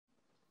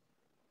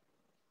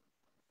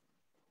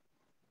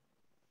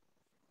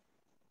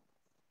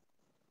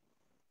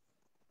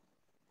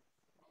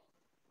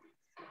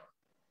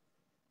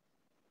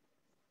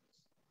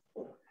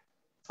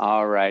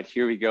All right,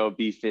 here we go,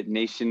 BFit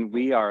Nation.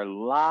 We are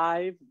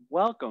live.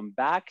 Welcome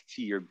back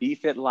to your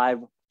BFit Live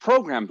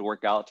programmed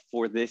workout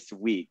for this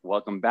week.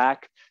 Welcome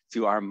back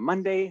to our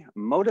Monday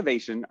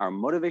motivation, our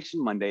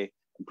Motivation Monday.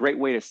 Great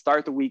way to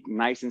start the week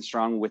nice and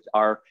strong with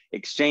our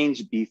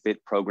Exchange BFit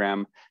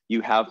program.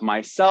 You have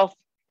myself,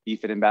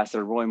 BFit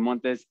Ambassador Roy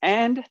Montez,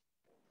 and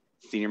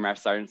Senior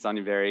Master Sergeant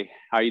Sonja Berry.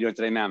 How are you doing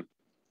today, ma'am?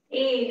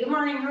 Hey, good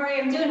morning, Roy.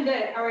 I'm doing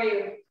good. How are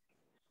you?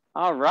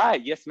 All right.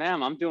 Yes,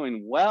 ma'am. I'm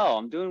doing well.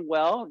 I'm doing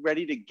well.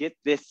 Ready to get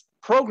this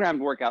programmed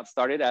workout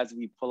started as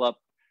we pull up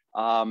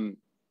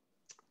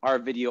our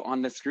video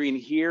on the screen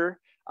here.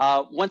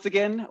 Once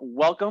again,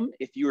 welcome.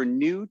 If you are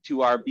new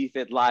to our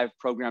BFit Live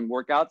programmed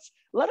workouts,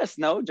 let us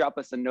know. Drop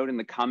us a note in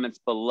the comments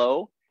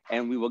below,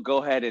 and we will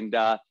go ahead and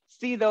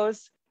see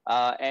those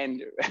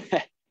and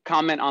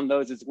comment on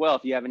those as well.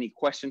 If you have any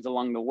questions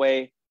along the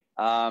way,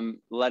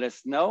 let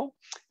us know,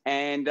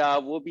 and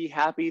we'll be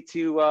happy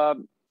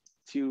to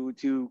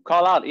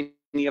call out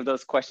any of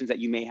those questions that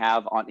you may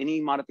have on any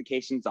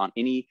modifications, on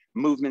any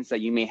movements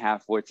that you may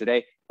have for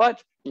today.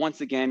 But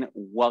once again,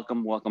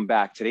 welcome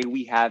back. Today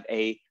we have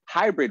a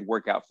hybrid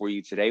workout for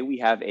you today. We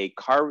have a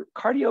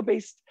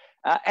cardio-based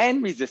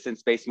and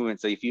resistance-based movement.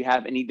 So if you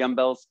have any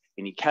dumbbells,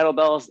 any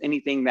kettlebells,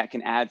 anything that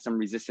can add some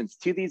resistance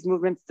to these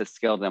movements to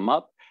scale them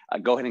up,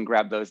 go ahead and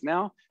grab those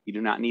now. You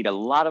do not need a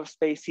lot of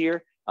space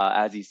here.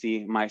 As you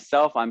see,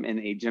 myself, I'm in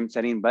a gym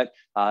setting, but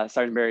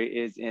Sergeant Berry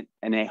is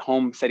in a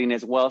home setting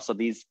as well. So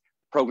these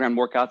program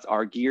workouts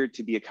are geared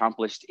to be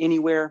accomplished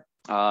anywhere,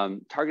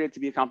 targeted to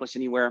be accomplished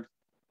anywhere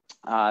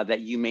that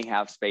you may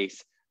have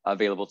space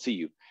available to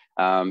you.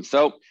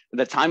 So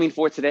the timing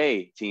for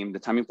today, team, the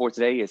timing for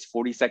today is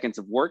 40 seconds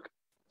of work,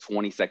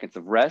 20 seconds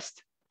of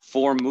rest,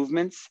 4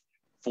 movements,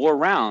 4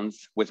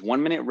 rounds with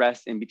 1 minute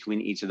rest in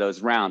between each of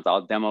those rounds.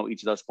 I'll demo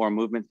each of those 4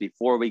 movements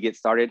before we get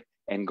started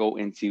and go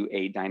into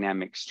a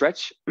dynamic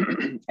stretch,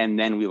 and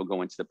then we will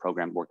go into the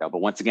programmed workout. But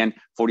once again,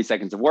 40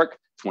 seconds of work,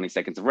 20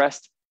 seconds of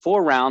rest,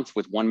 4 rounds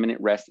with 1 minute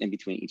rest in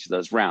between each of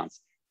those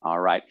rounds. All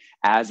right,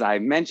 as I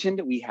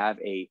mentioned, we have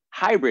a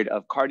hybrid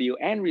of cardio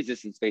and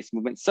resistance-based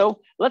movement. So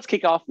let's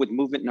kick off with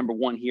movement number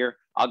 1 here.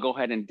 I'll go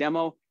ahead and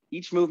demo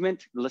each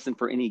movement, listen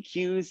for any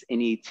cues,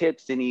 any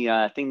tips, any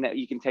thing that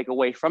you can take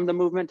away from the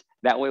movement.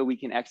 That way we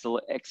can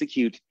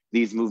execute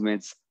these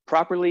movements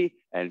properly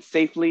and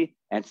safely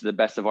and to the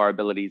best of our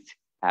abilities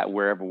at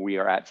wherever we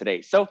are at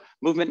today. So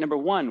movement number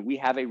 1, we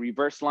have a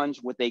reverse lunge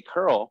with a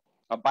curl,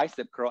 a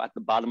bicep curl at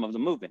the bottom of the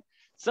movement.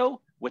 So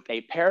with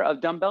a pair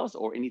of dumbbells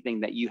or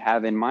anything that you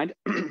have in mind,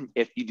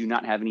 if you do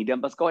not have any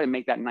dumbbells, go ahead and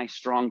make that nice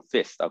strong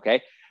fist,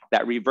 okay?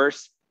 That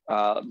reverse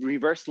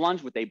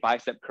lunge with a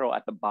bicep curl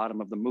at the bottom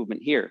of the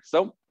movement here.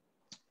 So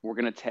we're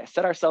gonna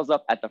set ourselves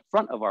up at the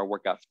front of our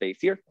workout space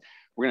here.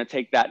 We're gonna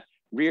take that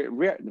we're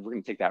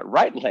gonna take that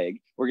right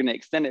leg, we're gonna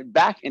extend it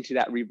back into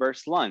that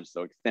reverse lunge.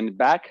 So extend it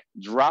back,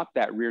 drop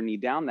that rear knee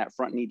down, that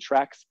front knee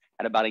tracks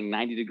at about a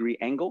 90-degree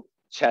angle,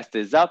 chest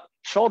is up,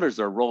 shoulders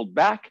are rolled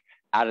back.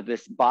 Out of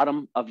this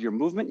bottom of your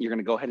movement, you're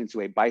gonna go ahead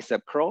into a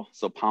bicep curl.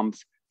 So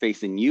palms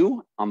facing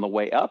you on the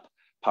way up,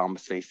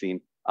 palms facing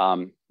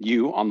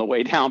you on the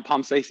way down,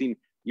 palms facing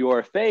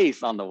your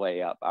face on the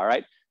way up, all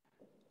right?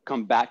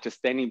 Come back to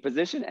standing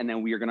position, and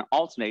then we are gonna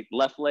alternate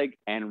left leg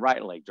and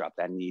right leg. Drop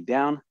that knee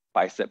down,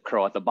 bicep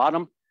curl at the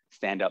bottom,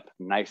 stand up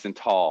nice and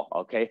tall,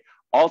 okay?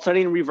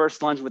 Alternating reverse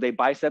lunge with a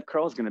bicep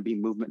curl is gonna be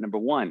movement number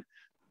 1.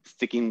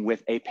 Sticking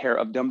with a pair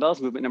of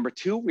dumbbells, movement number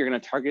 2, we're gonna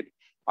target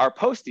our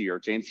posterior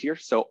chains here.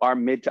 So our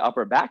mid to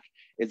upper back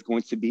is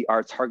going to be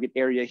our target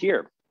area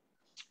here.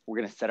 We're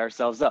gonna set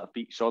ourselves up,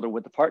 feet shoulder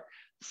width apart,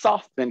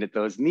 soft bend at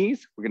those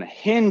knees. We're gonna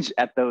hinge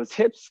at those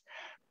hips,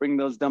 bring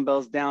those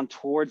dumbbells down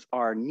towards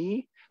our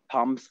knee,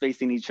 palms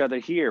facing each other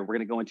here. We're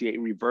gonna go into a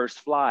reverse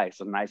fly.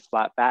 So nice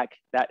flat back.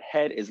 That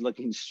head is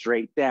looking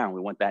straight down.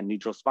 We want that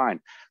neutral spine.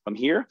 From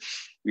here,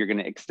 we're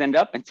gonna extend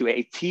up into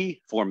a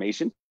T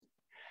formation.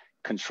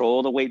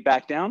 Control the weight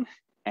back down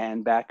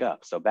and back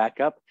up. So back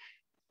up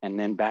and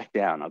then back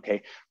down,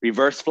 okay?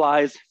 Reverse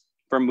flies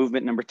for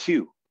movement number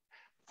 2.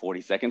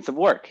 40 seconds of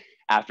work.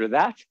 After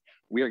that,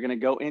 we are gonna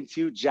go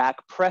into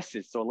jack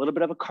presses. So a little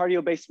bit of a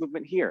cardio-based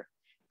movement here.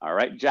 All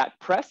right, jack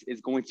press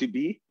is going to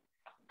be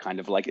kind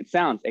of like it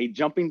sounds, a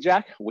jumping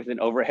jack with an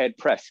overhead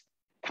press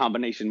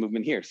combination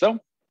movement here. So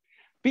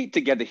feet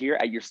together here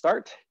at your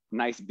start,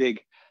 nice big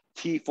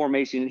T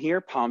formation in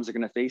here. Palms are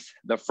gonna face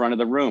the front of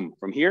the room.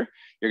 From here,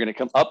 you're gonna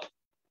come up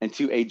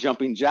into a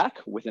jumping jack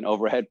with an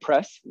overhead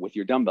press with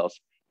your dumbbells.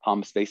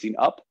 Palms facing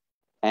up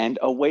and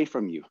away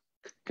from you.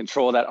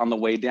 Control that on the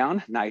way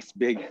down. Nice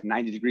big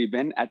 90-degree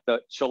bend at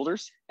the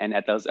shoulders and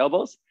at those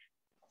elbows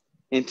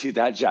into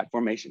that jack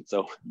formation.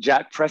 So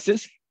jack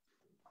presses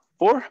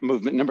for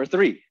movement number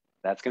 3.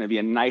 That's gonna be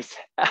a nice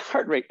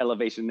heart rate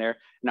elevation there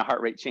and a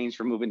heart rate change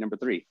for movement number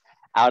 3.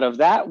 Out of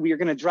that, we are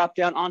gonna drop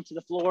down onto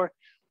the floor.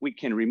 We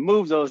can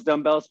remove those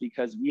dumbbells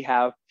because we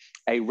have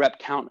a rep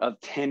count of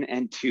 10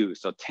 and 2.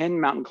 So 10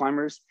 mountain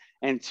climbers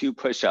and 2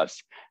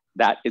 push-ups.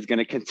 That is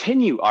gonna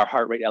continue our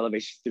heart rate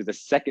elevation through the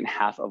second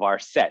half of our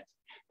set,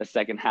 the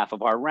second half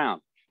of our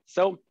round.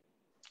 So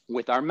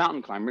with our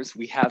mountain climbers,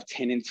 we have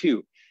 10 and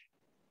 2.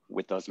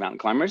 With those mountain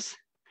climbers,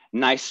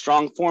 nice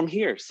strong form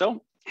here.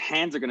 So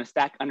hands are gonna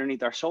stack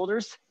underneath our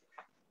shoulders.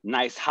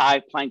 Nice high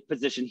plank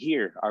position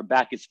here. Our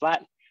back is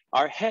flat.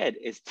 Our head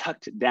is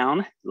tucked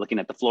down, looking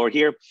at the floor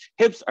here.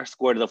 Hips are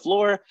square to the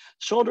floor.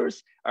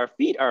 Shoulders, our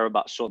feet are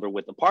about shoulder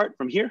width apart.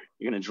 From here,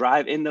 you're gonna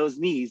drive in those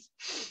knees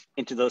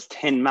into those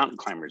 10 mountain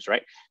climbers,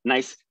 right?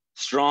 Nice,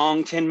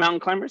 strong 10 mountain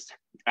climbers.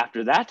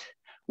 After that,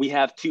 we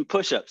have 2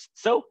 push-ups.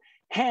 So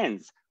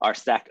hands are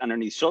stacked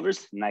underneath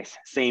shoulders. Nice,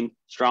 same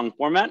strong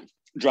format.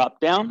 Drop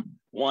down,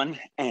 1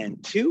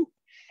 and 2.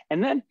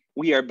 And then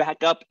we are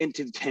back up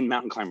into the 10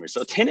 mountain climbers.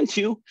 So 10 and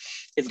 2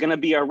 is gonna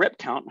be our rep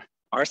count,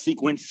 our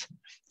sequence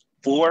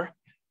for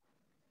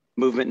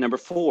movement number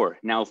 4.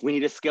 Now, if we need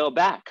to scale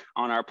back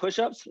on our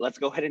push-ups, let's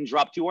go ahead and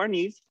drop to our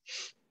knees,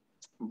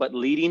 but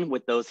leading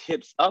with those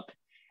hips up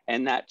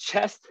and that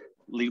chest,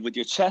 lead with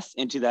your chest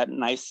into that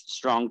nice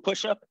strong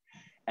push-up.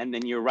 And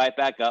then you're right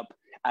back up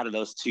out of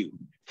those 2.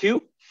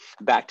 2,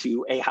 back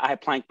to a high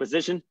plank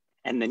position.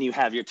 And then you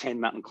have your 10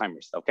 mountain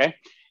climbers, okay?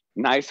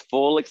 Nice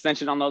full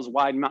extension on those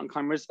wide mountain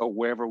climbers or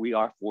wherever we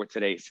are for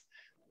today's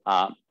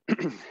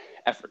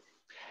effort.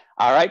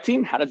 All right,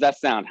 team, how does that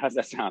sound? How's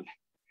that sound?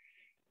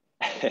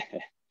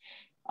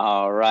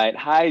 All right,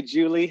 hi,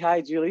 Julie.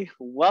 Hi, Julie.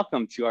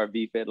 Welcome to our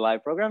VFit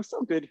Live program.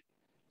 So good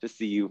to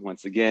see you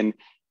once again.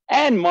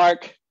 And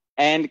Mark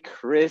and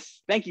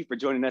Chris, thank you for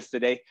joining us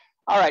today.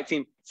 All right,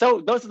 team. So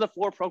those are the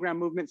 4 program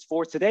movements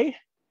for today.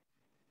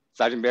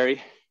 Sergeant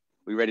Berry,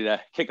 we ready to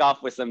kick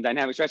off with some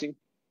dynamic stretching?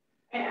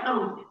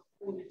 I'm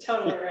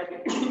totally ready.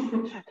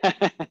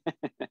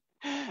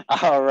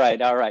 All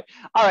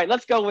right.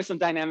 Let's go with some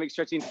dynamic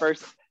stretching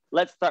first.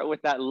 Let's start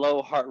with that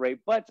low heart rate,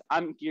 but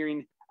I'm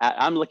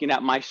looking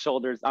at my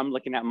shoulders. I'm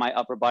looking at my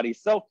upper body.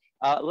 So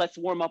let's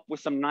warm up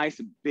with some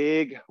nice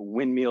big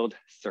windmilled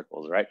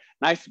circles, right?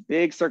 Nice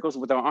big circles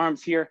with our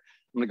arms here.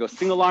 I'm gonna go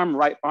single arm,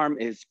 right arm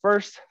is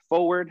first,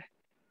 forward.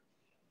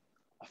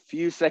 A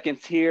few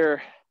seconds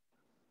here.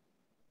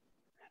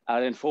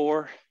 Out in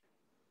 4,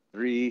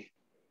 3,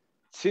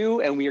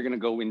 2, and we are gonna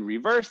go in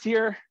reverse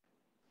here.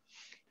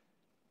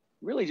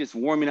 Really just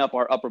warming up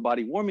our upper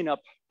body, warming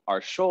up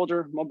our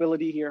shoulder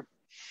mobility here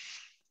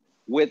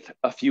with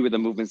a few of the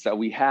movements that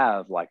we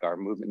have, like our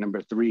movement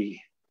number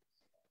 3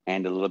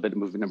 and a little bit of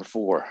movement number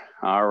 4.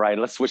 All right,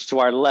 let's switch to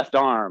our left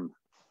arm.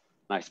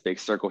 Nice big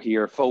circle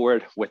here,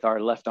 forward with our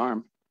left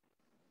arm.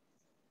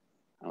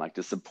 I like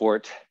to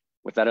support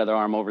with that other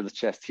arm over the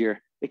chest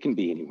here. It can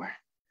be anywhere.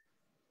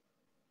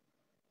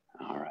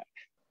 All right,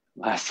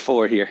 last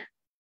 4 here.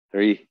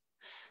 3,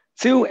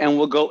 2, and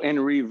we'll go in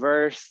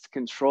reverse,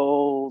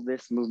 control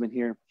this movement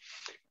here.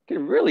 You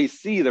can really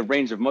see the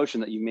range of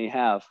motion that you may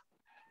have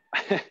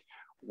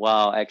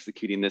while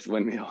executing this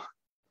windmill,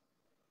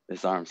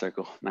 this arm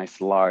circle,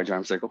 nice large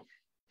arm circle.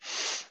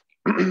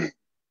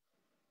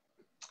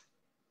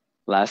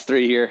 Last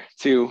 3 here,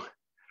 2,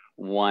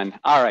 1.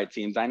 All right,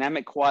 team,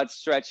 dynamic quad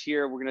stretch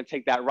here. We're gonna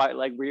take that right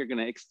leg, we're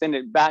gonna extend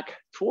it back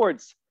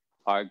towards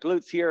our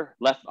glutes here.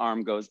 Left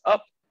arm goes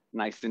up,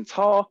 nice and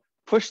tall.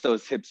 Push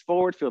those hips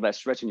forward, feel that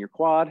stretch in your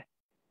quad,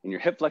 in your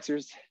hip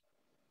flexors.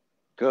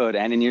 Good,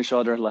 and in your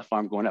shoulder, left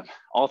arm going up.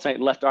 Alternate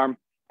left arm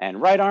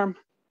and right arm.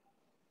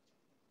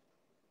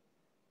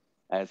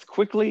 As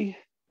quickly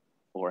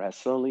or as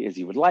slowly as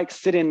you would like.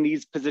 Sit in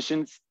these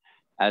positions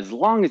as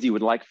long as you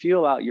would like.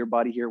 Feel out your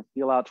body here,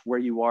 feel out where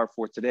you are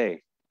for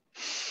today.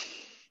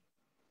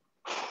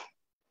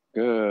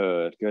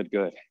 Good.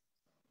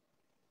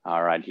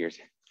 All right, here's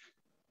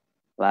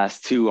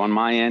last 2 on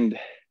my end.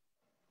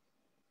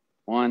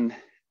 1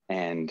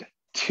 and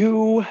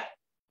 2.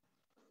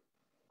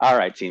 All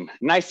right, team.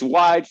 Nice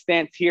wide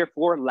stance here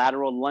for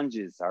lateral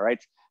lunges. All right,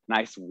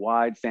 nice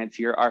wide stance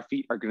here. Our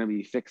feet are gonna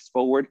be fixed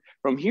forward.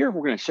 From here,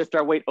 we're gonna shift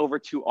our weight over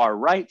to our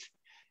right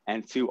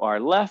and to our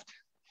left.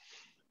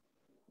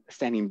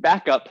 Standing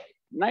back up,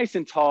 nice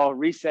and tall,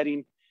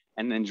 resetting,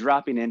 and then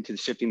dropping into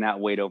shifting that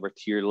weight over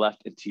to your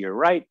left and to your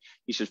right.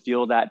 You should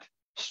feel that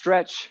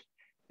stretch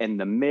in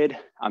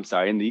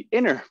the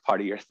inner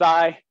part of your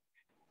thigh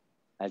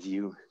as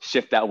you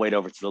shift that weight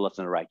over to the left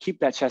and the right.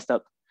 Keep that chest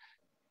up.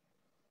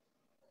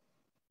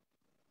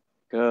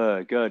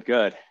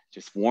 Good.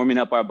 Just warming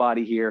up our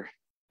body here.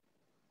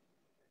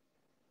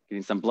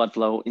 Getting some blood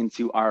flow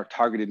into our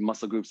targeted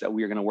muscle groups that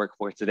we are gonna work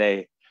for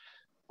today.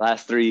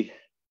 Last 3,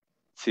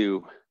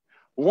 2,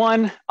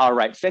 1. All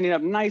right, standing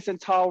up nice and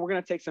tall. We're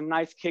gonna take some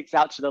nice kicks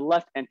out to the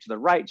left and to the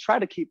right. Try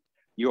to keep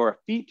your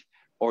feet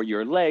or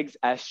your legs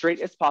as straight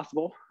as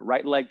possible.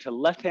 Right leg to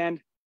left hand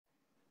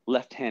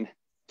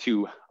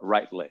to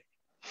right leg.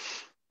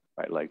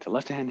 Right leg to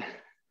left hand,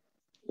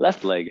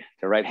 left leg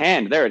to right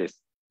hand. There it is.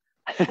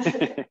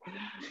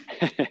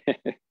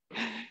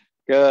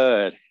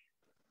 Good.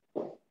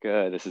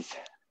 This is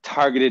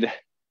targeted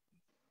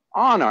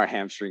on our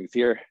hamstrings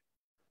here,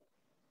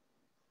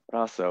 but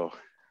also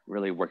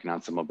really working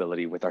on some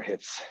mobility with our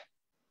hips.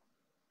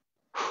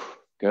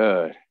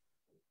 Good.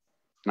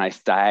 Nice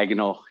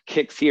diagonal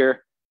kicks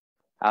here.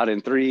 Out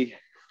in 3,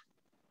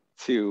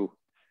 2,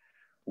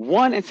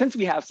 1. And since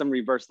we have some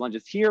reverse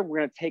lunges here, we're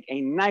gonna take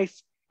a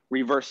nice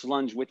reverse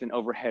lunge with an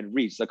overhead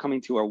reach. So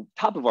coming to our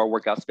top of our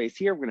workout space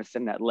here, we're gonna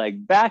send that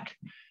leg back,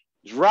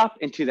 drop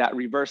into that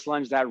reverse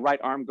lunge. That right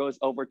arm goes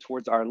over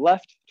towards our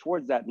left,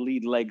 towards that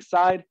lead leg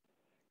side.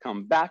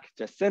 Come back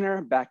to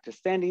center, back to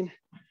standing.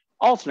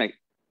 Alternate.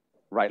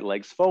 Right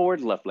leg's forward,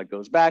 left leg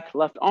goes back,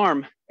 left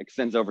arm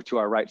extends over to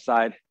our right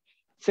side.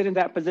 Sit in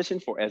that position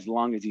for as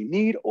long as you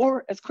need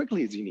or as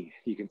quickly as you need.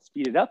 You can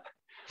speed it up.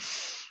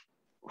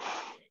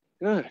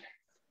 Good.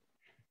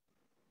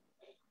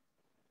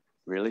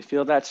 Really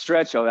feel that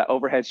stretch, that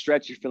overhead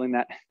stretch. You're feeling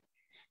that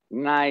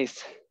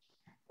nice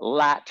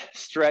lat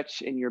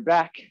stretch in your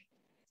back.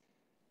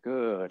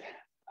 Good.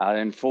 Out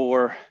in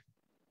 4,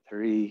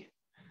 3,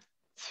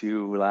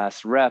 2,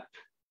 last rep,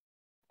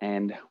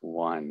 and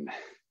 1.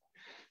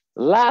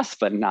 Last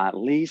but not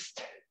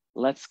least,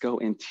 let's go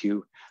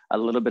into a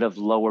little bit of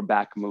lower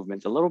back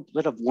movements, a little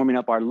bit of warming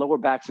up our lower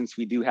back since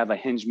we do have a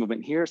hinge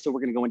movement here. So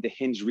we're gonna go into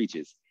hinge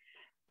reaches.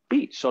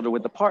 Feet shoulder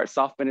width apart,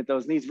 soft bend at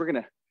those knees. We're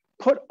gonna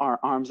put our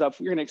arms up.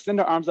 We're gonna extend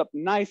our arms up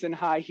nice and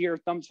high here,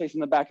 thumbs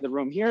facing the back of the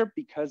room here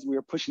because we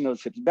are pushing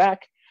those hips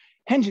back,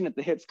 hinging at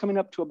the hips, coming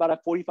up to about a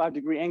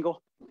 45-degree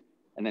angle,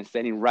 and then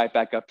standing right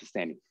back up to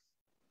standing.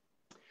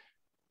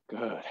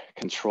 Good,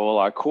 control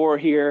our core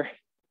here.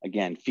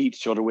 Again, feet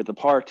shoulder width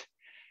apart,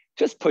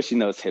 just pushing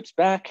those hips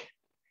back.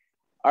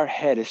 Our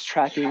head is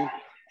tracking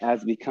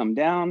as we come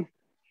down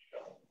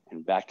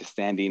and back to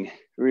standing,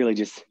 really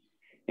just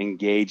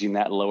engaging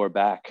that lower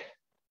back,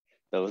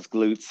 those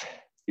glutes,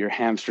 your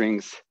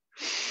hamstrings.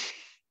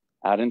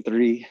 Out in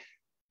 3,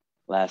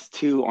 last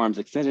 2, arms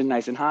extended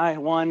nice and high,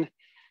 1,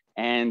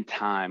 and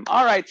time.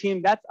 All right,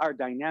 team, that's our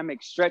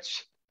dynamic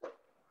stretch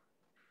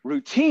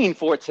routine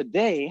for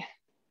today.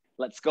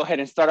 Let's go ahead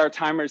and start our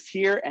timers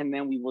here, and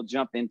then we will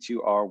jump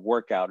into our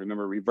workout.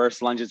 Remember,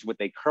 reverse lunges with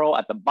a curl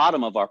at the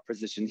bottom of our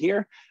position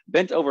here.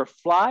 Bent over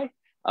fly,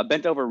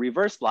 bent over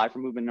reverse fly for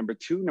movement number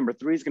 2. Number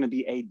 3 is gonna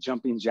be a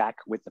jumping jack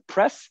with the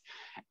press.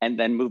 And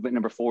then movement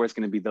number 4 is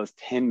gonna be those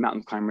 10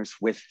 mountain climbers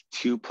with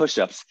 2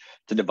 push-ups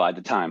to divide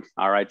the time.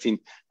 All right, team,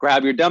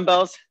 grab your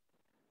dumbbells,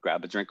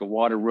 grab a drink of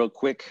water real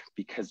quick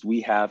because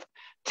we have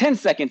 10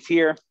 seconds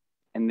here,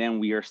 and then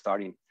we are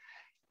starting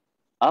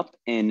up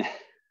in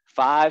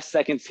 5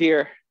 seconds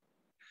here.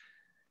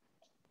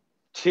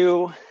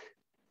 2,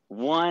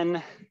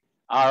 1.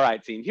 All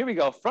right, team, here we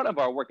go. Front of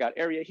our workout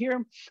area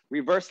here,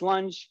 reverse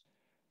lunge,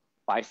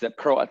 bicep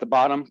curl at the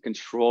bottom,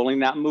 controlling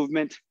that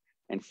movement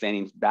and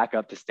standing back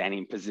up to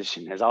standing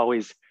position. As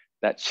always,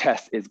 that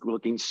chest is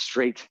looking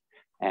straight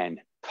and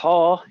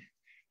tall.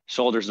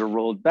 Shoulders are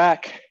rolled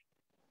back,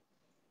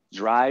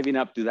 driving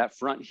up through that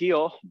front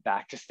heel,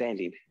 back to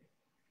standing.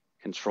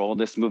 Control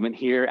this movement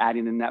here,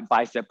 adding in that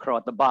bicep curl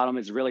at the bottom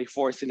is really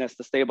forcing us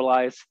to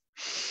stabilize.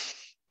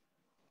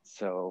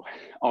 So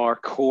our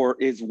core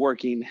is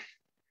working.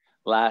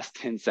 Last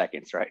 10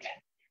 seconds, right?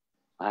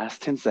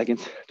 Last 10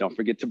 seconds, don't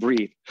forget to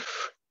breathe.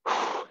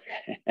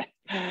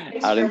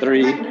 Out in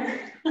 3.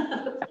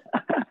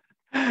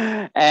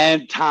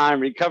 And time,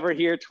 recover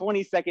here,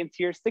 20 seconds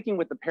here, sticking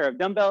with the pair of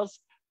dumbbells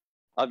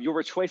of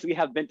your choice. We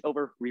have bent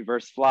over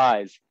reverse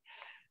flies.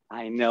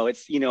 I know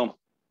it's,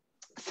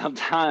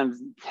 sometimes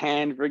you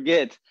can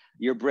forget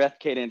your breath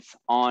cadence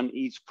on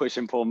each push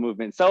and pull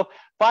movement. So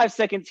 5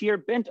 seconds here,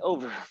 bent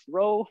over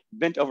row,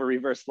 bent over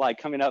reverse fly,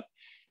 coming up,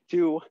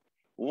 2,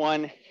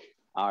 1.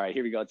 All right,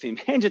 here we go, team.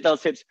 Hinge at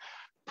those hips.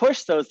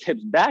 Push those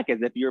hips back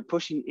as if you're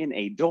pushing in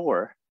a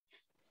door.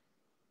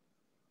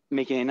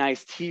 Making a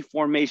nice T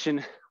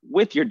formation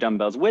with your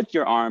dumbbells, with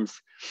your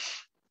arms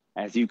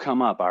as you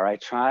come up, all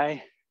right?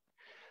 Try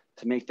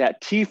to make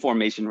that T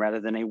formation rather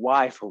than a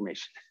Y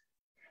formation.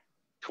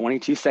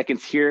 22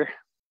 seconds here.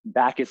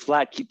 Back is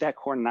flat. Keep that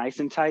core nice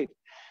and tight.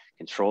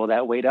 Control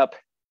that weight up.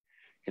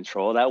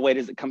 Control that weight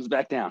as it comes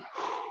back down.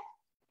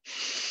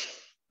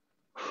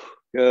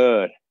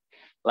 Good.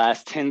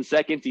 Last 10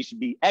 seconds, you should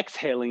be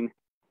exhaling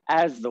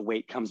as the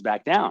weight comes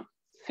back down.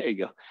 There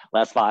you go.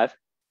 Last 5.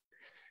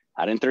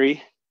 Out in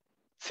 3,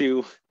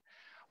 2,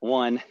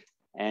 1,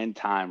 and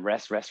time.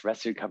 Rest, rest,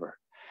 rest, recover.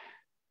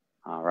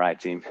 All right,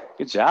 team.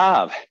 Good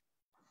job.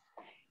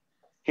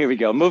 Here we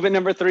go. Movement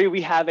number 3,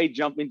 we have a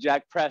jumping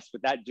jack press.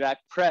 With that jack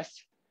press,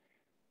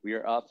 we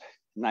are up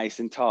nice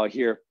and tall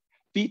here.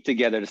 Feet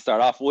together to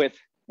start off with.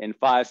 In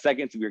 5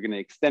 seconds, we're going to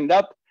extend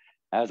up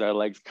as our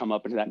legs come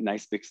up into that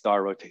nice big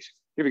star rotation.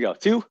 Here we go.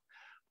 2,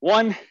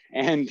 1,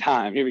 and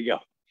time. Here we go.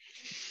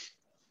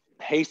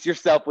 Pace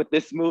yourself with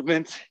this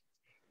movement.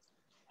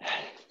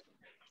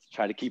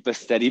 Try to keep a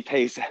steady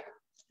pace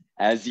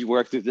as you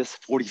work through this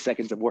 40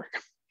 seconds of work.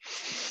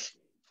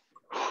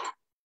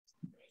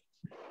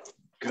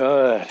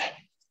 Good.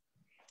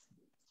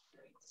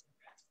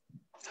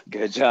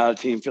 Good job,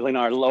 team. Feeling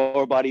our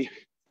lower body,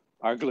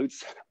 our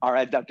glutes, our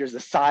adductors, the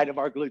side of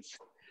our glutes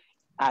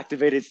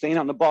activated, staying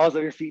on the balls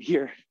of your feet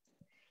here.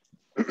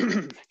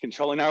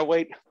 Controlling our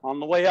weight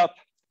on the way up,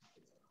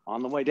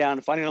 on the way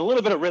down, finding a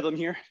little bit of rhythm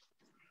here.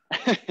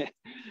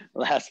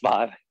 Last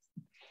 5.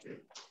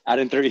 Out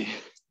in 3,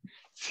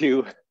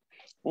 2,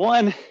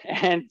 1,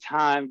 and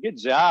time. Good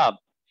job.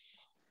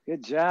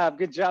 Good job,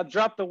 good job.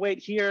 Drop the weight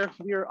here.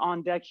 We are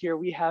on deck here.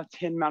 We have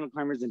 10 mountain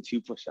climbers and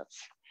 2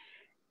 push-ups.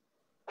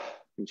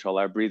 Control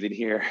our breathing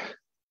here.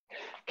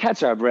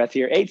 Catch our breath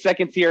here. 8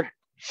 seconds here.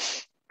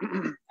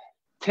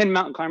 10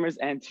 mountain climbers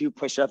and 2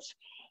 push-ups.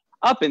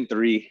 Up in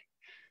 3,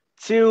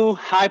 2,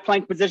 high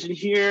plank position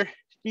here.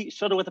 Feet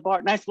shoulder width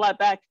apart, nice flat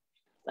back.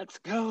 Let's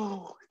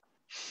go.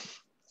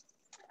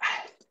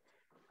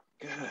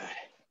 Good.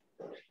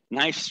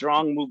 Nice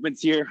strong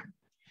movements here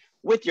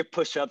with your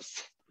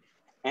push-ups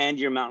and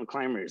your mountain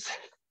climbers.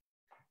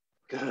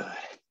 Good.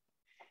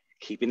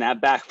 Keeping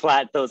that back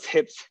flat, those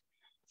hips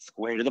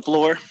square to the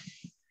floor.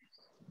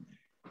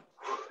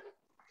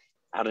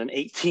 Out in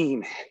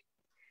 18.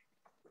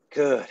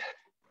 Good.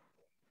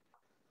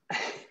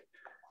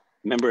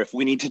 Remember, if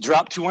we need to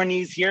drop to our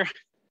knees here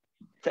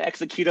to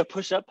execute a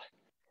push-up,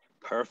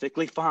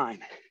 perfectly fine.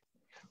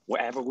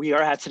 Wherever we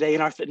are at today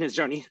in our fitness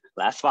journey,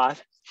 last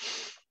 5.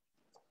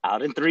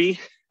 Out in 3,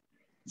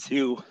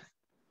 2,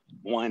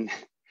 1,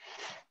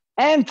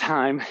 and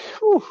time.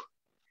 Whew.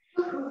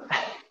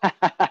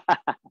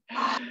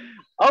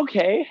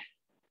 Okay,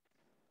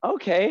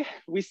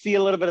 we see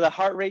a little bit of the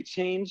heart rate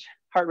change,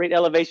 heart rate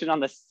elevation on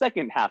the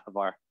second half of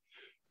our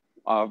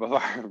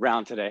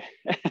round today.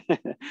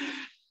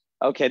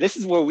 Okay, this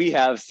is where we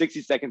have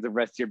 60 seconds of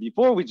rest here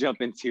before we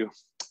jump into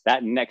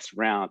that next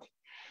round.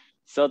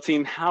 So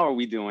team, how are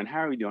we doing?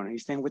 How are we doing? Are you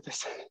staying with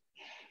us?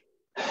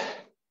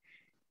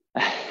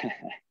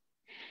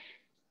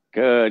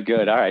 Good,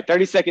 good. All right,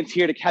 30 seconds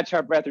here to catch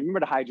our breath. Remember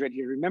to hydrate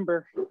here.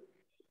 Remember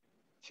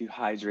to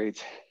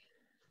hydrate.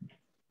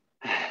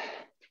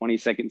 20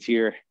 seconds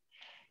here.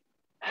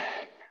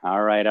 All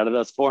right, out of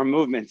those 4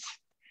 movements,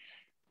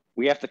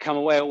 we have to come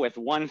away with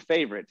one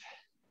favorite.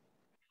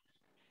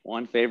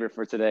 One favorite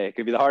for today. It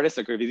could be the hardest,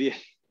 or it could be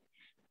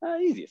the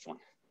easiest one.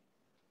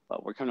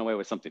 But we're coming away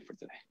with something for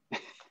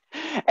today.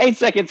 8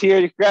 seconds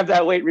here. Grab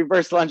that weight,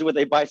 reverse lunge with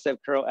a bicep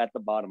curl at the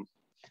bottom.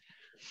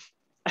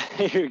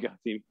 Here we go,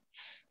 team.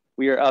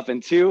 We are up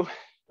in 2,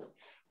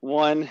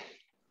 1.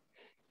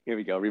 Here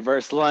we go.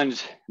 Reverse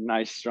lunge.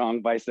 Nice,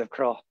 strong bicep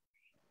curl.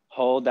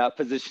 Hold that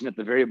position at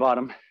the very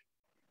bottom.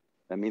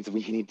 That means we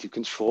need to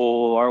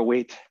control our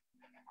weight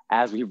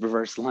as we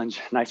reverse lunge.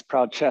 Nice,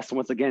 proud chest.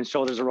 Once again,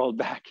 shoulders are rolled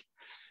back.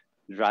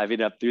 Drive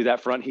it up through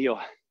that front heel.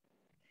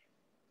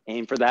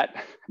 Aim for that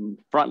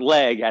front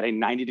leg at a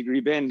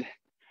 90-degree bend.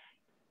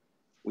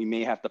 We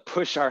may have to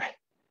push our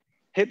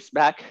hips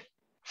back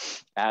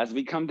as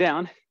we come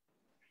down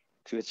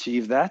to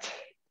achieve that.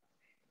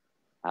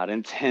 Out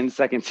in 10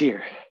 seconds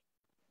here.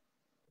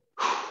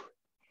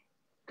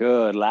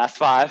 Good, last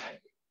 5.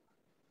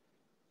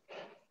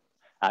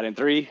 Out in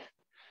 3,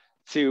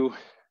 2,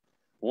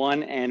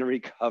 1, and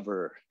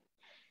recover.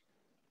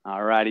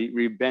 All righty,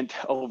 we bent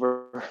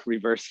over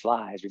reverse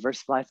flies.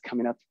 Reverse flies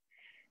coming up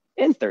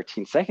in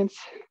 13 seconds.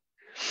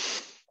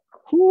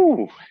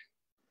 Whew.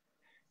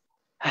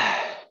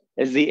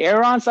 Is the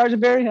air on, Sonja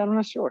Berry? I'm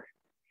not sure.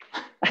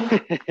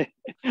 I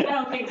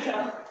don't think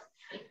so.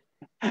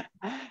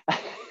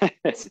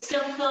 It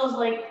still feels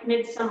like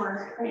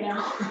midsummer right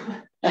now.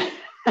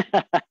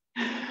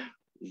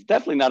 It's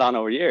definitely not on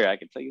over here, I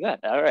can tell you that.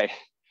 All right,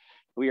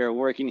 we are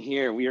working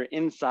here. We are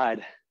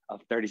inside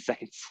of 30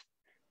 seconds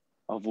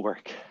of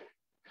work.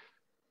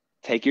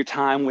 Take your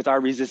time with our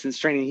resistance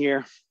training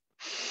here.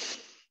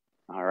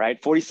 All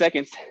right, 40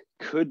 seconds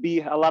could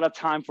be a lot of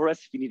time for us.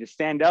 If you need to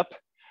stand up,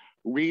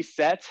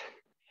 reset,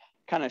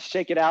 kind of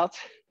shake it out,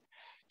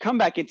 come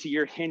back into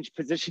your hinge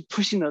position,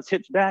 pushing those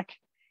hips back,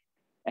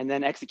 and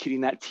then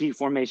executing that T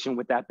formation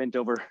with that bent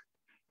over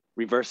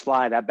reverse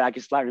fly. That back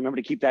is flat. Remember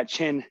to keep that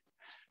chin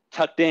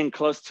tucked in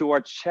close to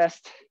our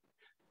chest.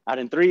 Out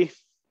in 3,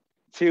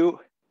 2,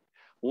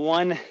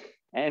 1,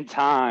 and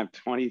time.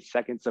 20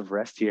 seconds of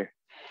rest here.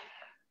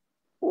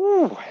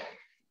 Ooh.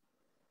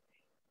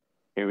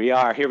 Here we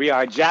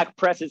are. Jack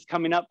press is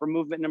coming up for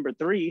movement number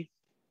 3.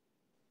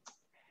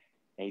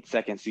 8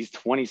 seconds. These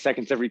 20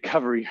 seconds of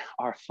recovery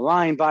are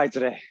flying by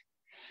today.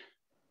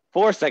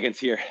 4 seconds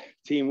here.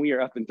 Team, we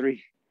are up in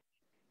 3,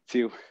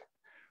 2,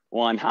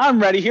 1. I'm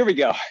ready. Here we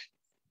go.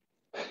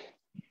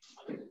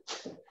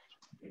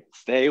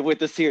 Stay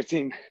with us here,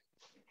 team.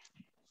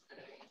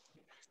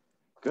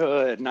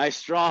 Good. Nice,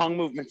 strong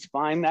movements.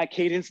 Find that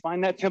cadence,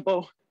 find that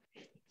tempo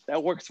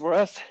that works for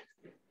us.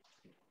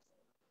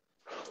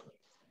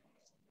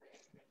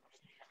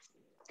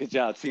 Good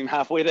job, team.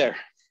 Halfway there.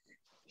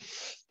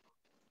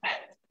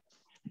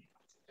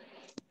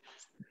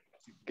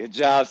 Good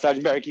job,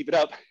 Sergeant Berry. Keep it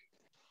up.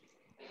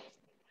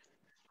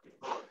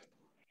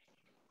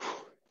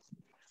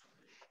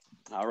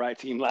 All right,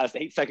 team. Last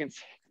 8 seconds.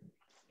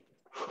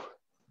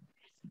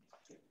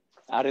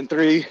 Out in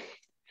 3,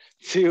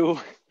 2,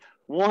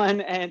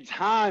 1, and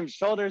time.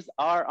 Shoulders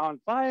are on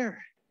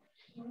fire.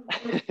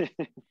 I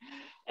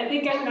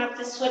think I'm gonna have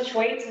to switch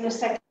weights in a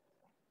second.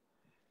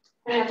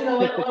 I have to go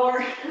a bit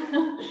lower.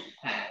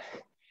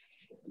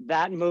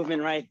 That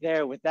movement right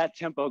there with that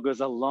tempo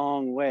goes a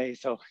long way.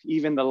 So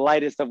even the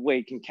lightest of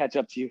weight can catch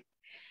up to you.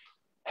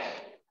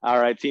 All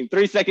right, team,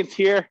 3 seconds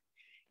here.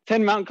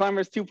 10 mountain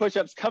climbers, 2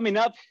 push-ups coming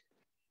up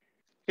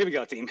Here we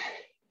go, team.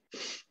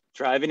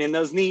 Driving in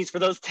those knees for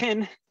those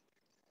 10.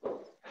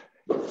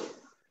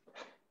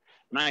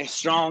 Nice,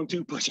 strong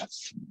 2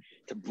 push-ups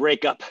to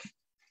break up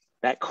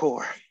that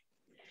core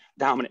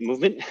dominant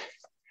movement.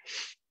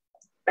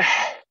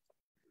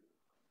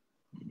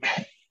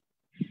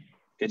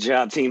 Good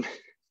job, team.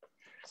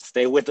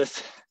 Stay with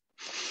us.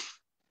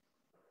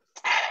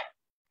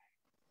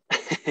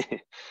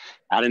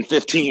 Out in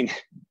 15.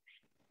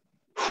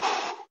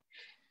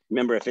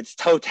 Remember, if it's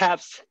toe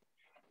taps,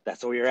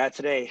 that's where you're at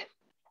today.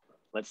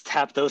 Let's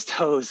tap those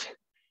toes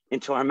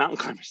into our mountain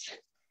climbers.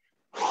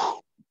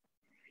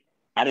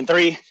 Out in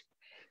 3,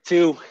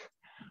 2,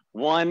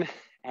 1,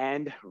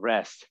 and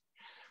rest.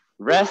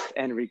 Rest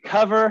and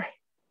recover.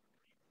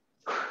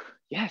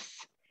 Yes.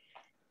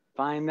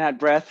 Find that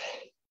breath.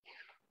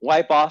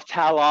 Wipe off,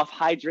 towel off,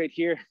 hydrate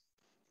here.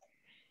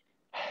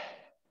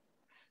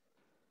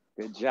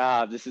 Good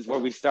job. This is where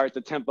we start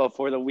the tempo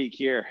for the week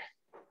here.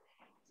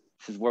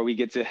 This is where we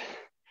get to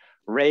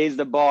raise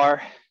the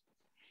bar,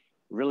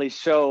 really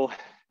show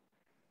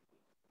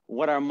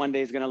what our Monday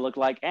is going to look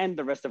like and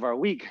the rest of our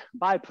week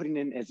by putting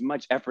in as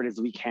much effort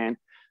as we can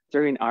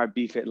during our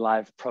BFit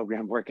Live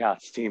program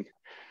workouts, team.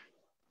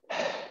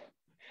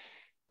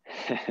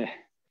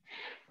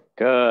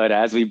 Good.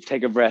 As we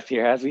take a breath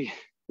here, as we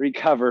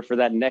recover for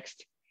that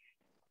next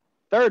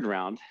 3rd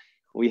round,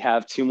 we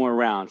have 2 more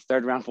rounds,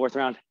 3rd round, 4th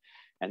round,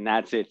 and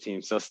that's it,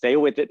 team. So stay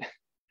with it.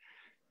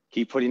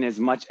 Keep putting as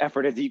much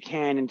effort as you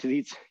can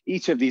into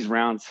each of these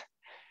rounds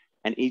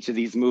and each of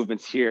these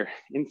movements here.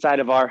 Inside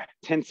of our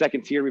 10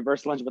 seconds here,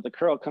 reverse lunge with the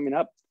curl coming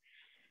up.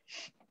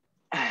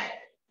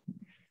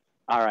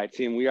 All right,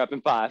 team, we are up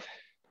in 5,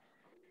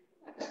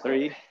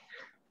 3,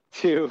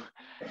 2,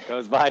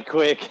 goes by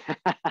quick.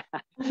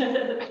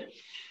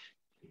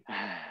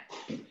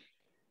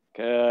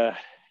 Good.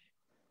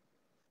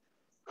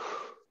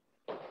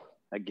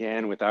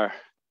 Again, with our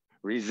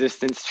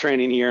resistance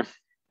training here,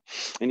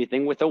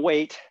 anything with a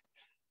weight,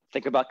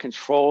 think about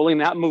controlling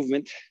that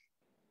movement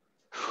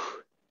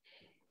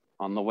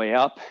on the way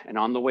up and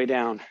on the way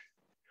down.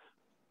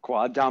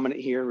 Quad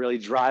dominant here, really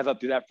drive up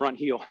through that front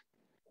heel.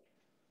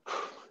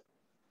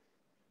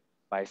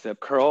 Bicep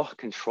curl,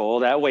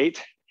 control that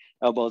weight.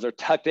 Elbows are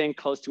tucked in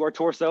close to our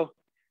torso.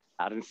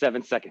 Out in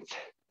 7 seconds.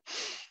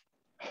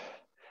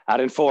 Out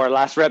in 4,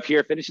 last rep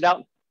here, finish it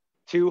out.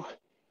 2,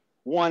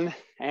 1,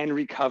 and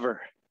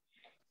recover.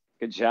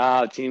 Good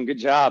job, team, good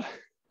job.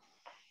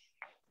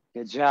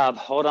 Good job,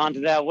 hold on to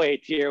that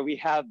weight here. We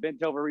have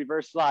bent over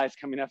reverse flies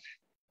coming up.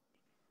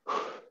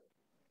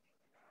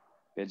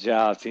 Good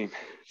job, team.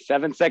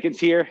 7 seconds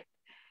here.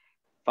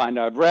 Find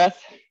our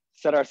breath,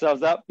 set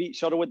ourselves up, feet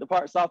shoulder width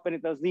apart, soft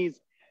bending those knees,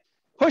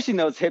 pushing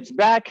those hips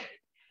back,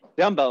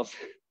 dumbbells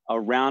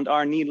around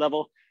our knee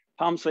level,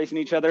 palms facing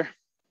each other.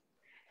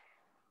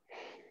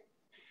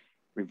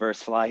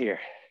 Reverse fly here.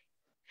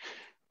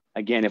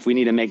 Again, if we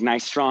need to make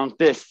nice strong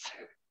fists,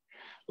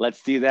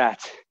 let's do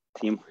that,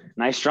 team.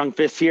 Nice strong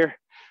fists here.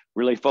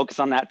 Really focus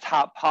on that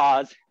top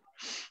pause.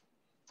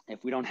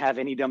 If we don't have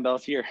any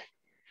dumbbells here,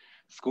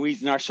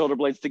 squeezing our shoulder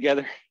blades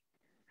together,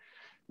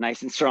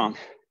 nice and strong.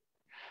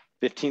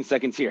 15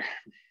 seconds here.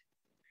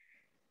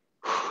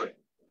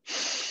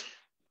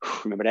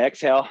 Remember to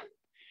exhale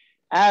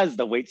as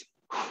the weights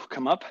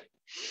come up.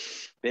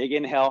 Big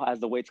inhale as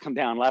the weights come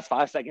down. Last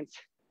 5 seconds.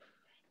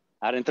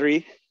 Out in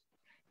 3,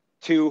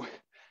 2,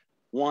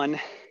 1,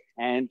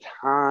 and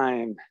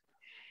time.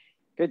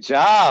 Good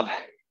job.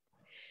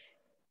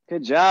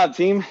 Good job,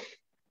 team.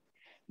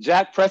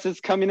 Jack presses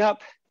coming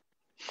up.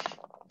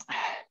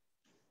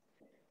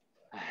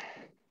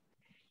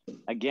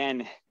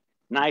 Again,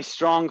 nice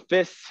strong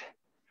fists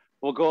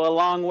will go a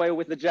long way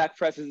with the jack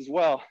presses as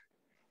well.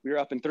 We're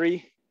up in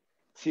 3,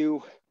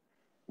 2,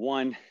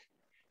 1.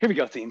 Here we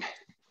go, team.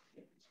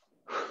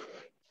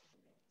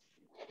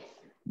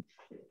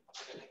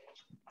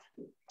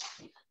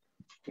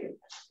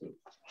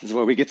 This is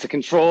where we get to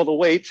control the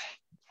weight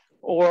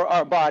or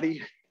our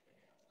body.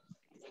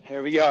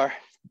 Here we are.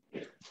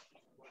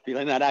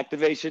 Feeling that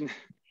activation,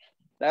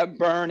 that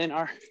burn in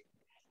our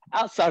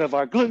outside of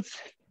our glutes,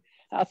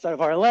 outside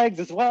of our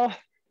legs as well.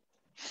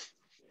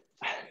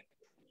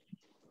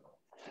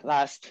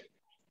 Last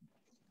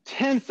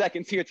 10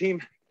 seconds here,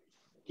 team.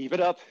 Keep it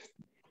up.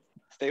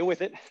 Stay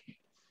with it.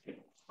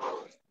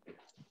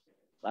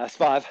 Last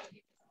 5,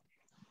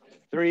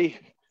 3,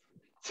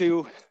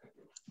 2,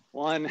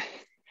 1,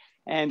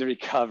 and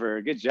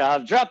recover. Good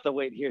job. Drop the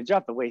weight here.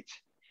 Drop the weight.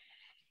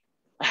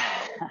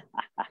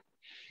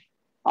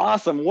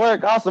 Awesome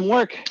work. Awesome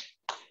work.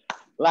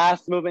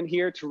 Last movement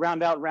here to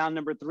round out round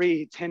number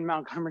 3, 10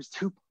 mountain climbers,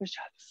 2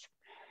 push-ups.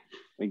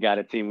 We got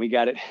it, team. We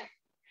got it.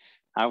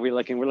 How are we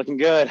looking? We're looking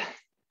good.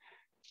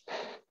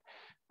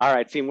 All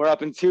right, team. We're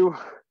up in 2,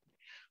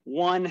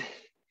 1.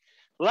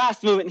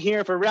 Last movement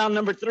here for round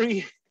number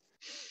 3.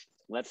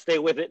 Let's stay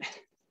with it.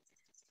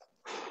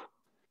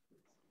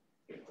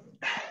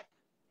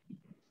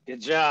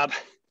 Good job.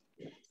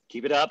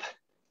 Keep it up.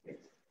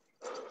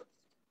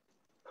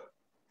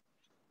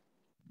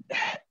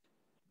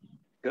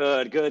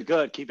 Good, good,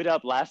 good. Keep it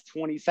up. Last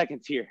 20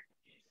 seconds here.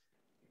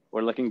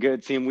 We're looking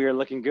good, team. We are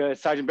looking good.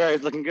 Sergeant Berry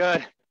is looking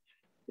good.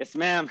 Yes,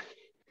 ma'am.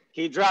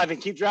 Keep driving,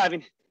 keep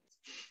driving.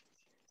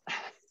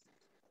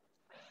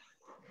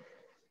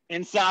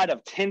 Inside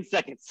of 10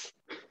 seconds.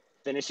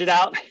 Finish it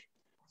out.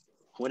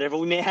 Whatever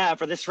we may have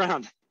for this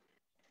round.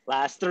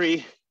 Last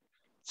 3,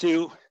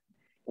 2,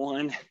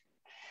 1.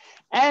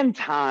 And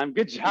time.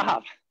 Good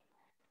job.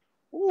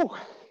 Ooh.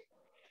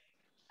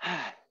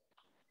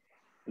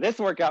 This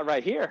workout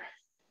right here,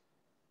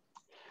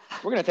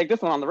 we're gonna take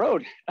this one on the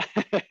road.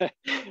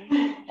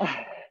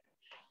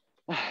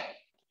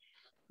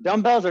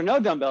 Dumbbells or no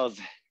dumbbells.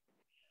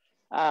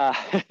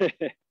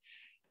 This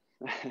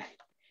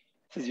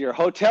is your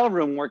hotel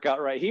room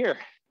workout right here.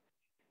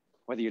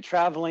 Whether you're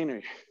traveling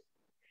or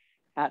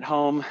at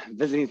home,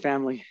 visiting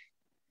family.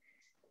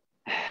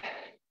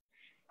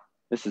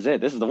 This is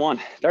it, this is the one.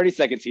 30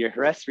 seconds here,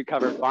 rest,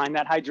 recover, find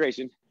that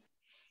hydration.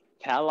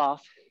 Towel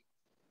off.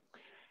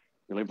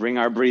 Really bring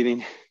our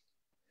breathing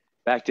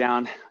back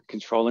down,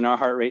 controlling our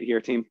heart rate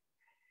here, team.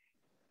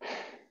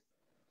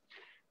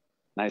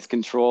 Nice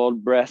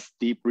controlled breath,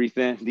 deep breath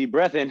in, deep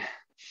breath in,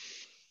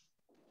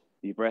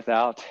 deep breath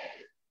out.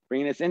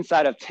 Bringing us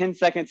inside of 10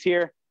 seconds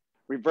here.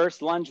 Reverse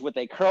lunge with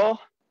a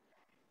curl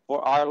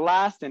for our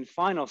last and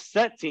final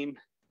set, team.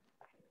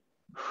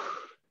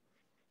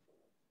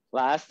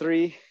 Last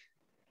 3,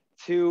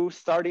 2,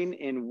 starting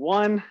in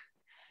 1.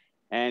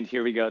 And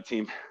here we go,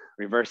 team.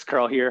 Reverse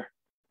curl here.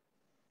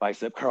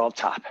 Bicep curl up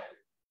top.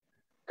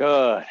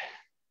 Good.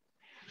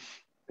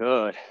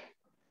 Good.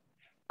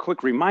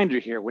 Quick reminder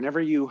here,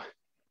 whenever you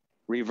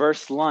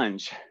reverse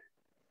lunge,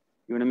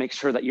 you want to make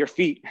sure that your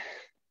feet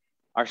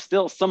are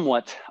still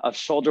somewhat of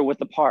shoulder width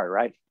apart,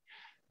 right?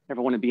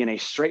 Never want to be in a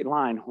straight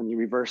line when you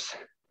reverse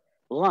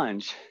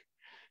lunge.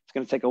 It's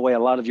going to take away a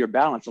lot of your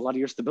balance, a lot of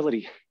your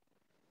stability.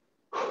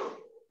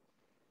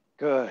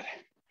 Good.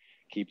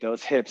 Keep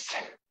those hips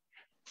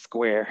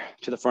square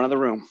to the front of the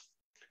room.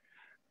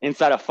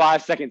 Inside of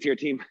 5 seconds here,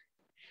 team.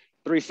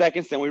 3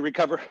 seconds, then we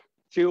recover.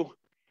 2,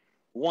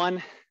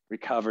 1,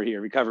 recover here,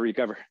 recover,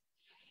 recover.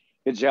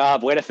 Good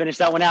job, way to finish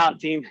that one out,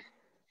 team.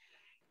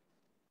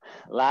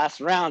 Last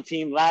round,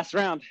 team, last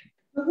round.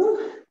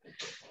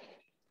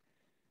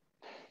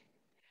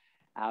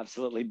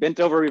 Absolutely, bent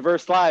over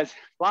reverse flies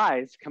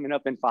coming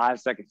up in 5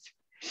 seconds.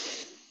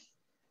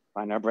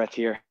 Find our breath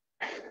here.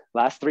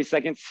 Last 3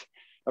 seconds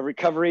of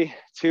recovery.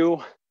 2,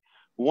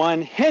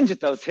 1, hinge at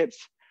those hips.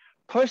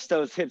 Push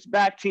those hips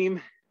back, team.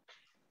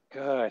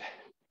 Good.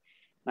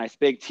 Nice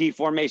big T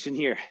formation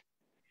here.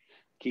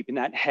 Keeping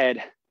that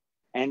head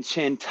and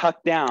chin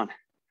tucked down.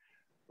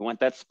 We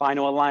want that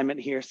spinal alignment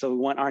here. So we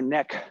want our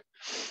neck,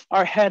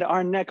 our head,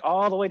 our neck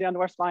all the way down to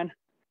our spine,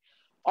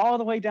 all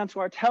the way down to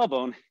our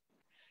tailbone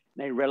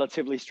in a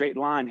relatively straight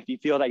line. If you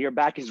feel that your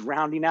back is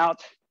rounding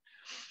out,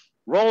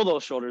 roll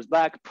those shoulders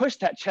back, push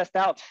that chest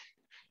out.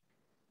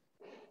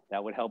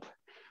 That would help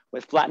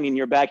with flattening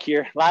your back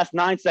here. Last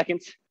 9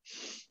 seconds.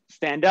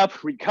 Stand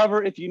up,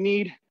 recover if you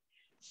need.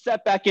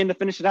 Step back in to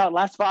finish it out.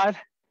 Last 5.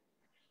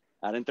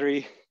 Out in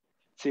 3,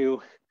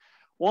 2,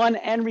 1,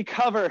 and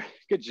recover.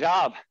 Good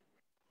job.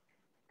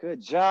 Good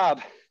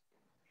job.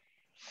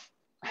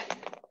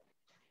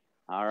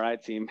 All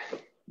right, team.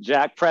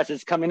 Jack press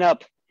is coming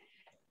up.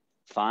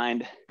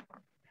 Find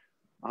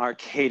our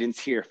cadence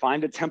here.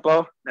 Find a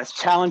tempo that's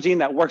challenging,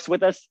 that works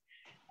with us,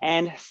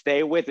 and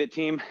stay with it,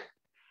 team.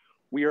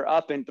 We are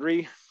up in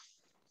 3,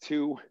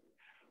 2,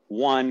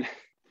 1.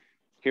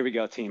 Here we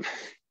go, team.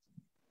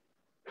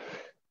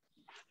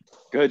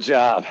 Good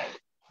job.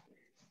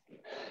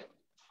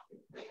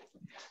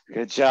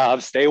 Good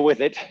job. Stay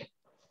with it.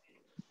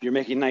 You're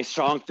making nice,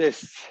 strong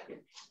fists.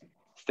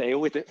 Stay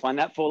with it. Find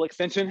that full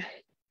extension.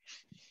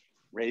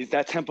 Raise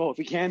that tempo if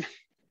we can.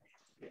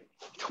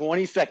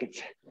 20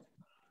 seconds.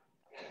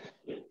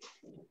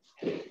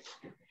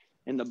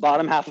 In the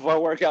bottom half of our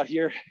workout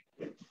here.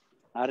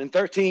 Out in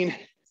 13.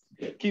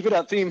 Keep it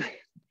up, team.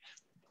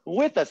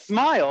 With a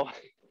smile.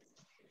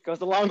 Goes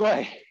a long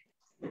way.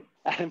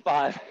 Out in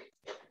 5.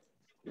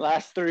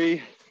 Last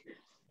 3,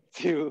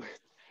 2,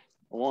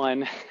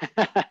 1.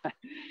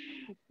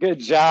 Good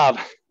job.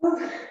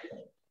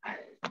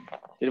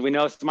 Did we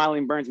know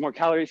smiling burns more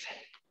calories?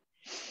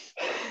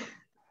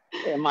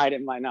 It might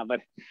not,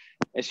 but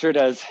it sure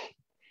does.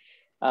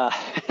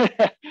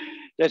 That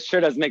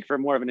sure does make for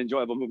more of an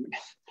enjoyable movement.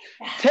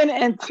 10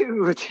 and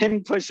 2,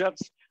 10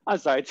 push-ups. I'm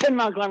sorry, 10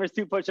 Mount Climbers,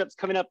 2 push-ups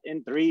coming up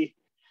in 3,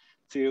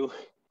 2,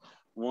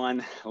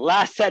 1.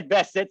 Last set,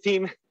 best set,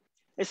 team.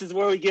 This is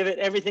where we give it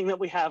everything that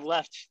we have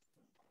left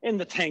in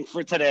the tank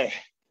for today,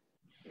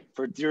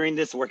 for during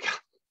this workout.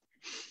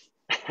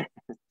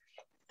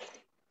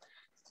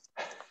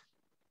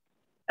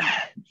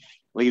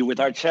 Lead with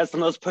our chest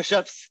on those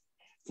push-ups.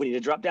 We need to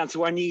drop down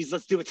to our knees.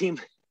 Let's do it, team.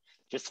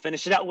 Just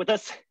finish it out with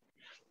us.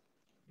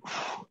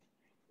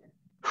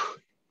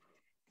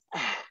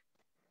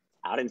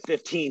 Out in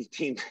 15,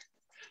 team.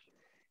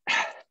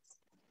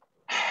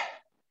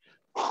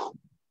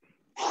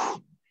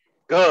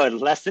 Good,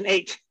 less than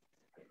 8.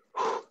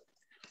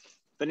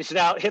 Finish it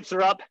out, hips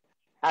are up.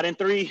 Out in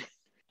 3,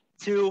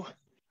 2,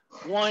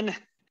 1.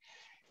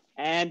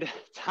 and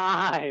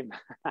time.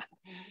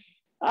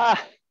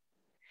 Ah.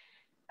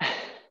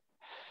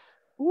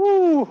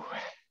 Woo.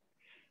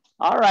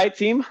 All right,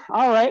 team.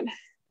 All right.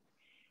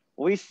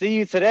 We see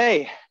you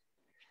today.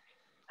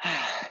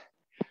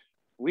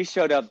 We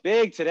showed up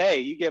big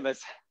today. You give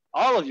us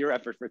all of your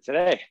effort for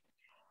today.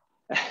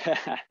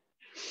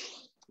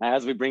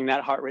 As we bring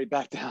that heart rate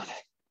back down,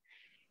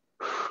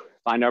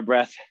 find our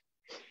breath,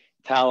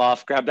 towel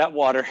off, grab that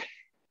water.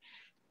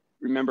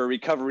 Remember,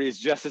 recovery is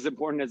just as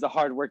important as the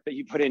hard work that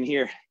you put in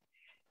here,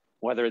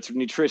 whether it's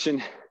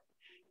nutrition,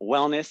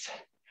 wellness,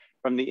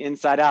 from the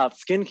inside out,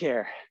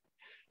 skincare.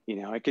 You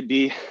know, it could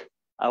be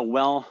a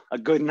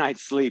good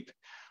night's sleep.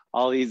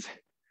 All these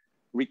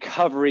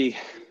recovery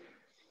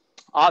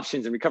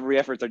options and recovery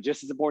efforts are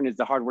just as important as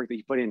the hard work that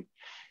you put in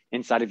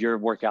inside of your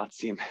workouts,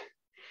 team.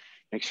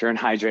 Make sure and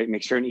hydrate,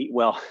 make sure and eat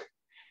well,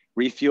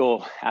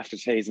 refuel after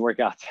today's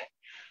workout.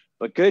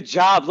 But good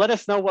job. Let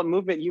us know what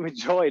movement you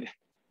enjoyed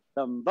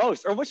the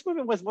most, or which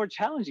movement was more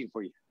challenging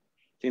for you.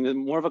 I think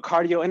more of a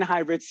cardio and a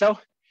hybrid. So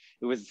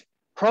it was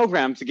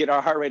programmed to get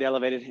our heart rate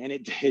elevated, and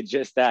it did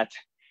just that.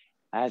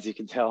 As you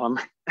can tell,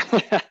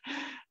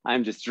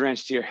 I'm just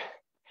drenched here.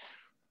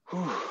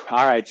 Whew.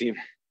 All right, team.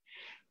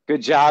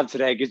 Good job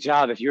today. Good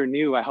job. If you're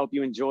new, I hope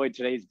you enjoyed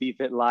today's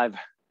BFit Live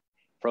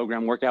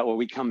program workout where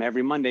we come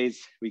every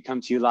Mondays. We come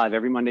to you live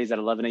every Mondays at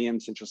 11 a.m.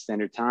 Central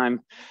Standard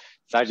Time.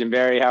 Sergeant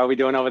Berry, how are we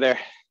doing over there?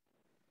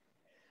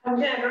 I'm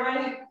good,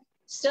 Roy.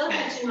 Still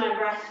catching my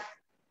breath.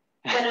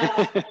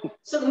 But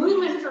so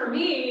movement for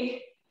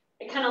me,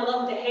 I kind of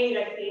love to hate,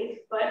 I think,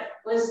 but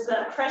was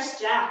the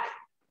press jack.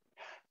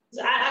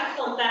 I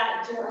felt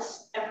that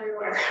just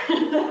everywhere.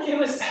 It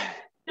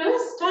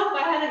was tough.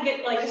 I had to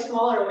get like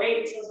smaller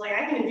weights. I was like,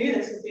 I can do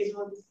this with these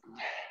ones.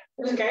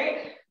 It was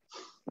great.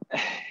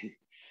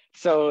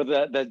 So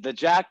the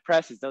jack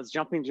press is those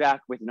jumping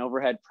jack with an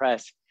overhead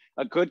press.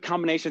 A good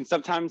combination.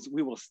 Sometimes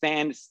we will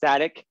stand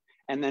static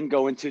and then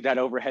go into that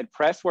overhead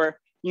press where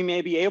you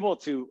may be able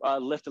to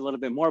lift a little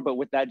bit more, but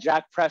with that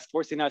jack press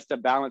forcing us to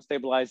balance,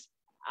 stabilize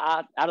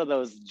out of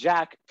those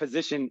jack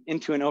position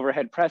into an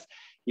overhead press,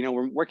 you know,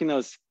 we're working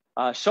those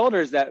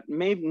shoulders that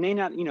may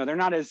not, you know, they're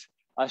not as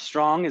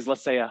strong as,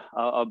 let's say,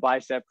 a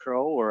bicep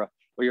curl or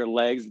your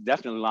legs,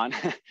 definitely not.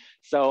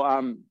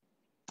 So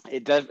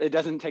it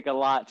doesn't take a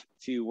lot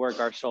to work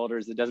our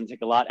shoulders. It doesn't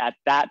take a lot at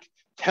that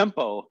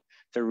tempo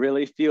to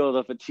really feel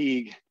the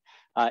fatigue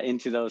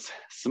into those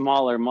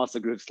smaller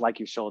muscle groups like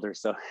your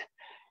shoulders. So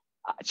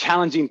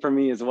challenging for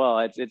me as well.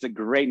 It's a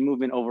great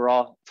movement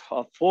overall,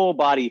 a full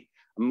body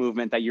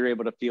movement that you're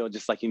able to feel,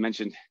 just like you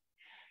mentioned.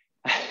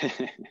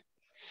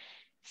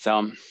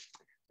 So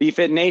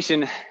BFit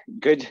Nation,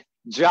 good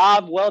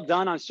job. Well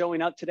done on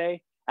showing up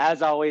today.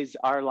 As always,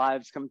 our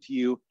lives come to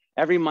you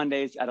every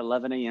Mondays at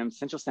 11 a.m.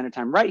 Central Standard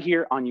Time, right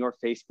here on your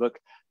Facebook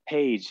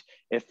page.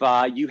 If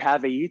you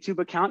have a YouTube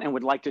account and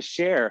would like to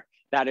share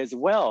that as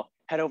well,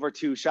 head over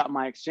to Shop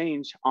My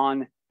Exchange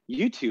on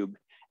YouTube,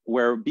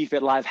 where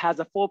BFit Live has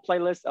a full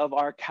playlist of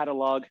our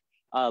catalog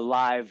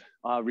live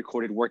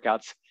recorded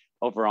workouts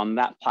over on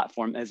that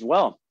platform as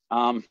well.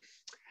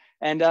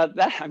 That's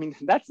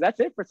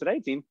it for today,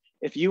 team.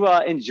 If you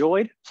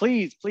enjoyed,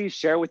 please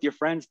share with your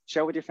friends,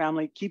 share with your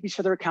family, keep each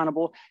other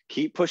accountable,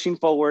 keep pushing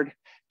forward,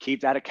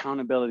 keep that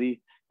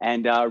accountability,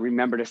 and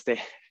remember to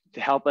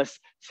help us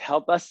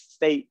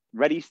stay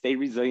ready, stay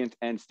resilient,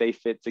 and stay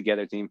fit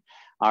together, team.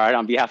 All right,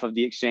 on behalf of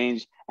the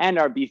Exchange and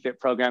our BFit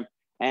program,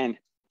 and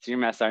Senior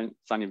Master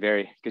Sonja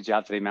Berry, good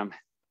job today, ma'am.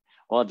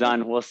 Well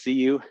done. We'll see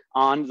you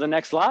on the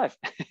next live.